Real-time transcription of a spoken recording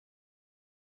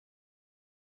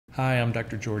Hi, I'm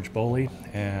Dr. George Bohle,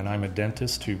 and I'm a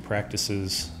dentist who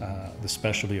practices the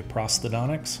specialty of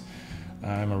prosthodontics.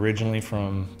 I'm originally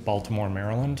from Baltimore,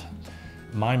 Maryland.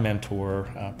 My mentor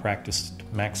practiced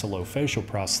maxillofacial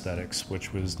prosthetics,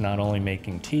 which was not only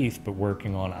making teeth, but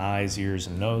working on eyes, ears,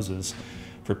 and noses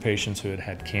for patients who had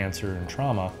had cancer and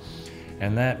trauma.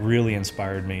 And that really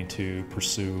inspired me to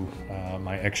pursue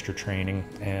my extra training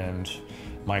and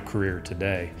my career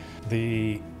today.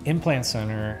 The Implant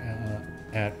Center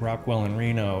at Rockwell in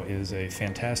Reno is a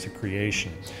fantastic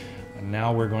creation. And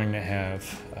now we're going to have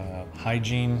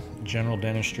hygiene, general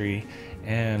dentistry,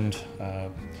 and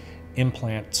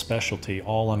implant specialty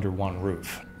all under one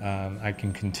roof. I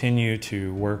can continue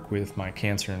to work with my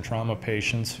cancer and trauma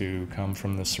patients who come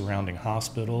from the surrounding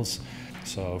hospitals.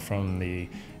 So from the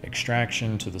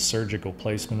extraction to the surgical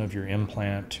placement of your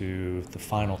implant to the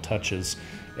final touches,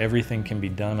 everything can be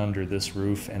done under this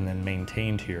roof and then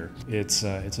maintained here. It's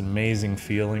an amazing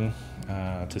feeling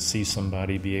to see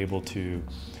somebody be able to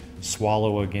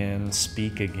swallow again,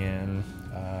 speak again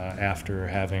after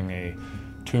having a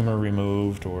tumor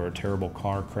removed or a terrible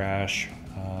car crash.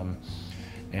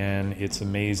 And it's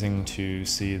amazing to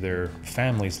see their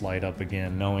families light up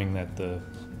again, knowing that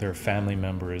their family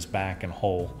member is back and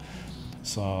whole.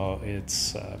 So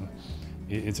it's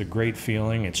a great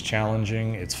feeling. It's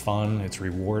challenging, it's fun, it's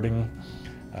rewarding.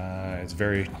 It's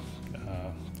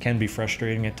can be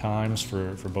frustrating at times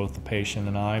for both the patient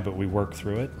and I, but we work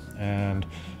through it, and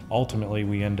ultimately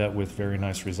we end up with very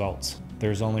nice results.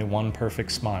 There's only one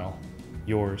perfect smile,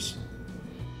 yours.